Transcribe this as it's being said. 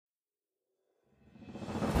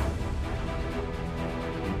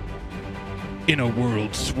In a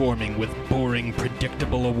world swarming with boring,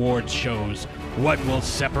 predictable awards shows, one will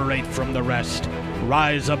separate from the rest,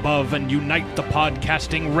 rise above and unite the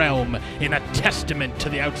podcasting realm in a testament to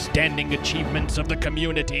the outstanding achievements of the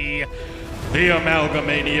community. The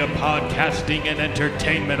Amalgamania Podcasting and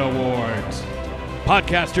Entertainment Awards.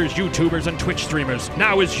 Podcasters, YouTubers, and Twitch streamers,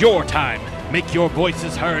 now is your time. Make your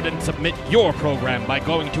voices heard and submit your program by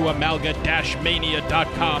going to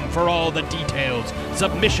amalga-mania.com for all the details,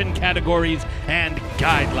 submission categories, and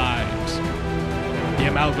guidelines. The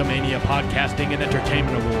Amalgamania Podcasting and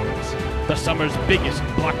Entertainment Awards, the summer's biggest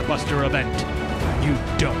blockbuster event. You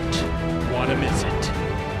don't want to miss it.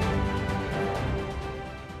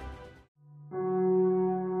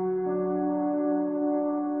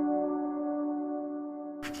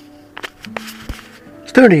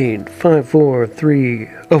 Starting 5, 4, 3.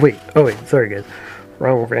 Oh wait, sorry guys.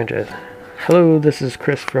 Wrong franchise. Hello, this is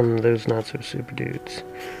Chris from Those Not So Super Dudes.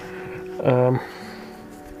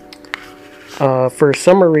 For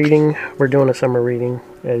summer reading, we're doing a summer reading,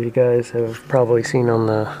 as you guys have probably seen on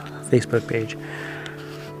the Facebook page.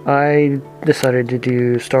 I decided to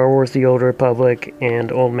do Star Wars The Old Republic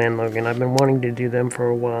and Old Man Logan. I've been wanting to do them for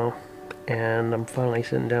a while, and I'm finally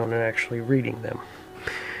sitting down and actually reading them.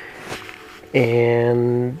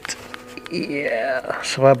 And yeah,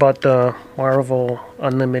 so I bought the Marvel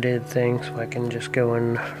Unlimited thing so I can just go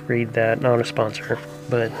and read that. Not a sponsor,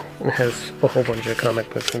 but it has a whole bunch of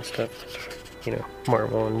comic books and stuff. You know,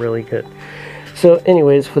 Marvel and really good. So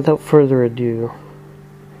anyways, without further ado,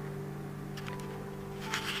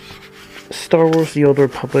 Star Wars The Old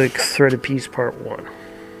Republic Thread of Peace Part 1.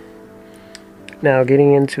 Now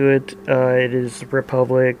getting into it, it is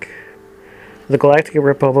Republic... The Galactic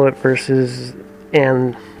Republic versus,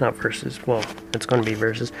 and not versus, well, it's going to be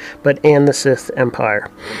versus, and the Sith Empire.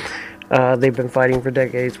 They've been fighting for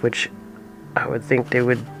decades, which I would think they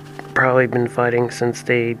would probably been fighting since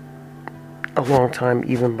a long time,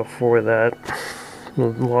 even before that. The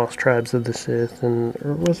Lost Tribes of the Sith,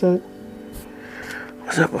 or was that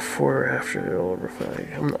before or after the Old Republic?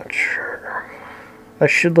 I'm not sure. I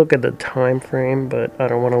should look at the time frame, but I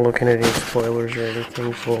don't want to look at any spoilers or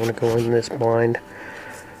anything, so I want to go in this blind.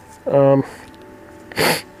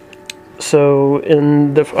 So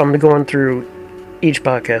I'm going through each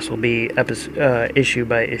podcast will be issue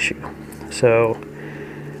by issue. So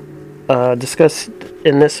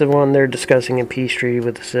in this one they're discussing a peace treaty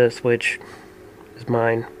with the Sith, which is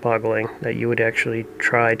mind-boggling that you would actually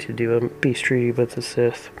try to do a peace treaty with the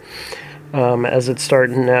Sith. As it's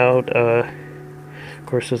starting out, of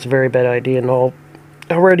course, it's a very bad idea, and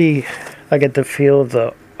already I get the feel of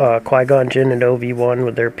the Qui-Gon Jinn and Obi-Wan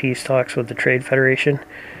with their peace talks with the Trade Federation.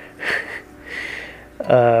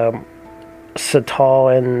 Satal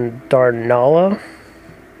and Darnala,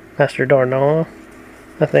 Master Darnala,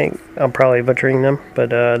 I think. I'm probably butchering them, but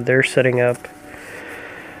they're setting up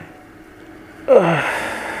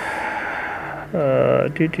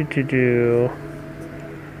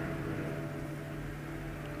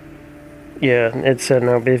Yeah, it said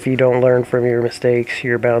no, but if you don't learn from your mistakes,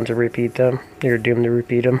 you're bound to repeat them. You're doomed to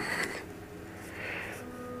repeat them.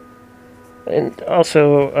 And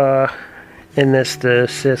also, in this, the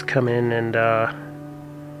Sith come in and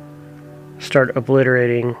start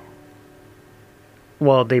obliterating...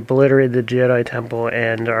 Well, they obliterated the Jedi Temple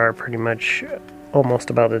and are pretty much almost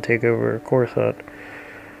about to take over Coruscant.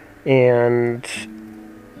 And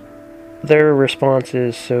their response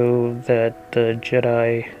is so that the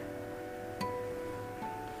Jedi...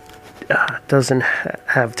 doesn't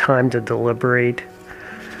have time to deliberate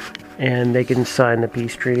and they can sign the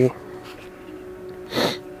peace treaty.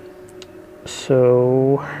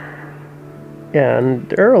 So yeah, and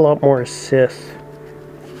there are a lot more Sith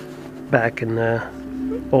back in the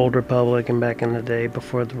Old Republic and back in the day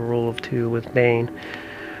before the Rule of Two with Bane.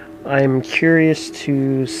 I'm curious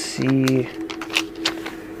to see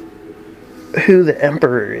who the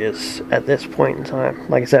Emperor is at this point in time.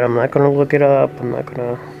 Like I said, I'm not going to look it up. I'm not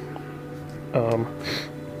going to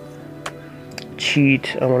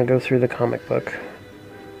cheat. I want to go through the comic book.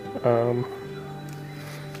 I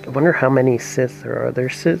wonder how many Sith there are.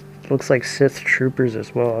 There's Sith, looks like Sith troopers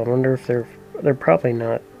as well. I wonder if they're probably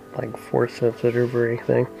not like force sensitive or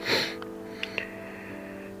anything.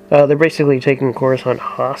 They're basically taking Coruscant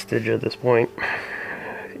hostage at this point.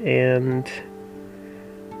 And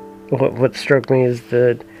what struck me is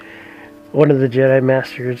that one of the Jedi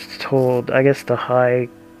Masters told, I guess the High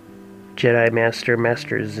Jedi Master,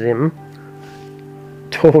 Master Zim,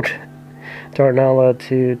 told Darnala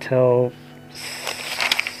to tell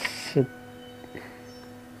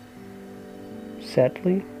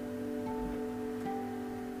Satli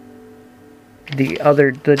the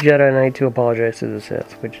Jedi Knight to apologize to the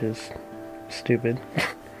Sith, which is stupid.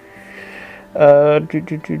 And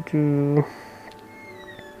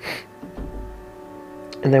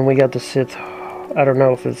then we got the Sith. I don't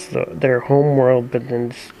know if it's their home world, but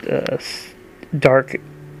then Dark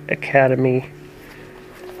Academy.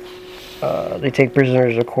 They take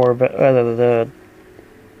prisoners of Korriban.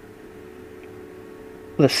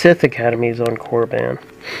 The Sith Academy is on Korriban,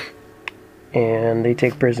 and they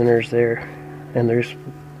take prisoners there. And there's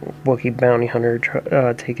Wookiee bounty hunter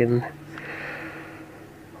taking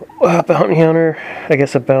a bounty hunter. I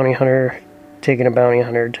guess a bounty hunter taking a bounty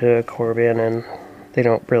hunter to Korriban, and they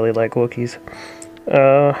don't really like Wookiees.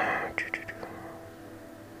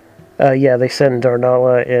 Yeah, they send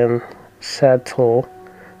Darnala and Satul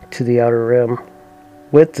to the Outer Rim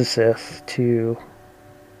with the Sith to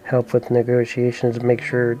help with negotiations and make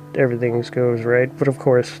sure everything goes right. But of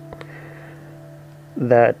course,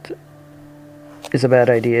 that is a bad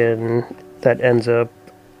idea, and that ends up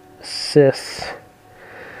Sith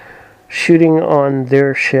shooting on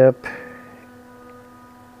their ship,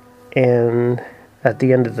 and at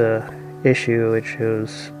the end of the issue it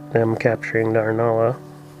shows them capturing Darnala,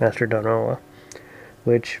 Master Darnala,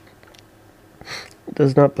 which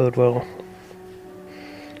does not bode well.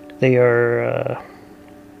 They are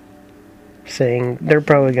saying they're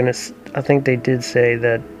probably gonna, I think they did say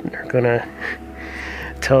that they're gonna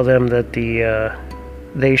tell them that the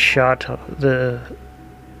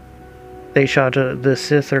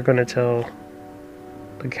Sith are gonna tell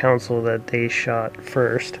the council that they shot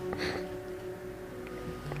first.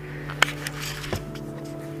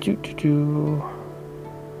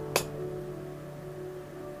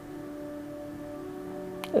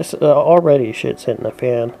 It's already shit's hitting the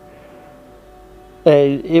fan.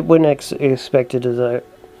 It went expected as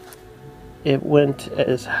it went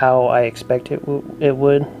as how I expected it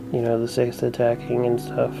would. You know, the Sith attacking and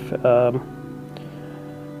stuff.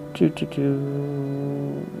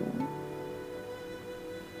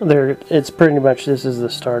 It's pretty much, this is the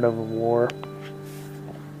start of a war.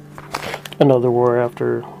 Another war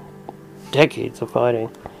after decades of fighting.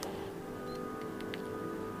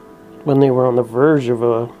 When they were on the verge of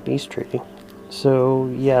a peace treaty. So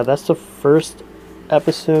yeah, that's the first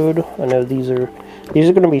episode. I know these are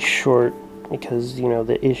going to be short because, you know,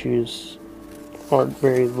 the issues aren't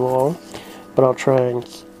very long, but I'll try and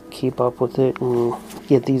keep up with it and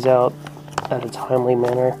get these out at a timely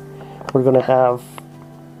manner. We're going to have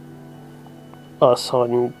us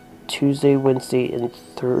on Tuesday, Wednesday, and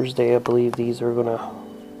Thursday. I believe these are going to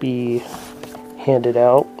be handed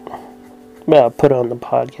out. Put on the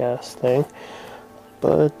podcast thing.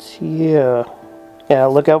 But yeah,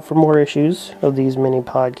 look out for more issues of these mini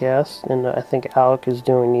podcasts. And I think Alec is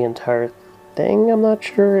doing the entire thing, I'm not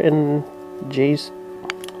sure. And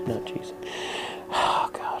oh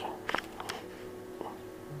god,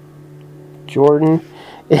 Jordan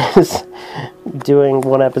is doing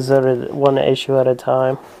one issue at a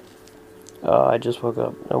time. I just woke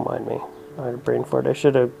up, don't mind me. I had a brain fart. I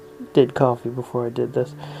should have did coffee before I did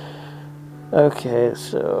this. Okay,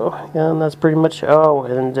 so, yeah, and that's pretty much,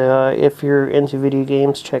 and if you're into video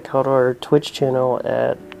games, check out our Twitch channel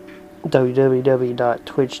at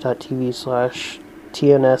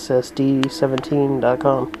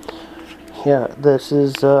www.twitch.tv/tnssd17.com. Yeah, this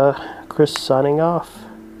is Chris signing off.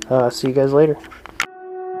 See you guys later.